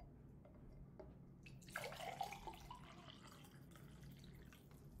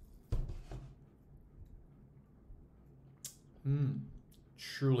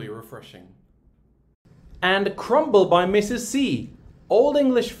 Truly refreshing. And Crumble by Mrs. C. Old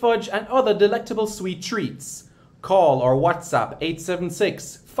English fudge and other delectable sweet treats. Call or WhatsApp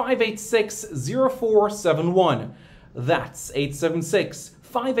 876-586-0471. That's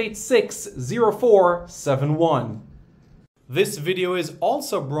 876-586-0471. This video is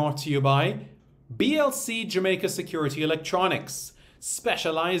also brought to you by BLC Jamaica Security Electronics,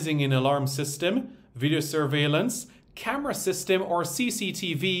 specializing in alarm system, video surveillance, camera system or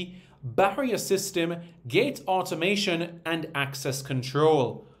CCTV, barrier system, gate automation, and access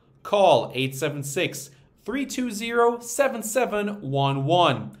control. Call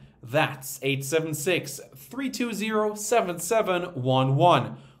 876-320-7711. That's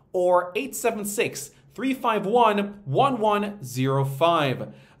 876-320-7711 or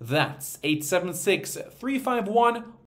 876-351-1105. That's 876-351-1105.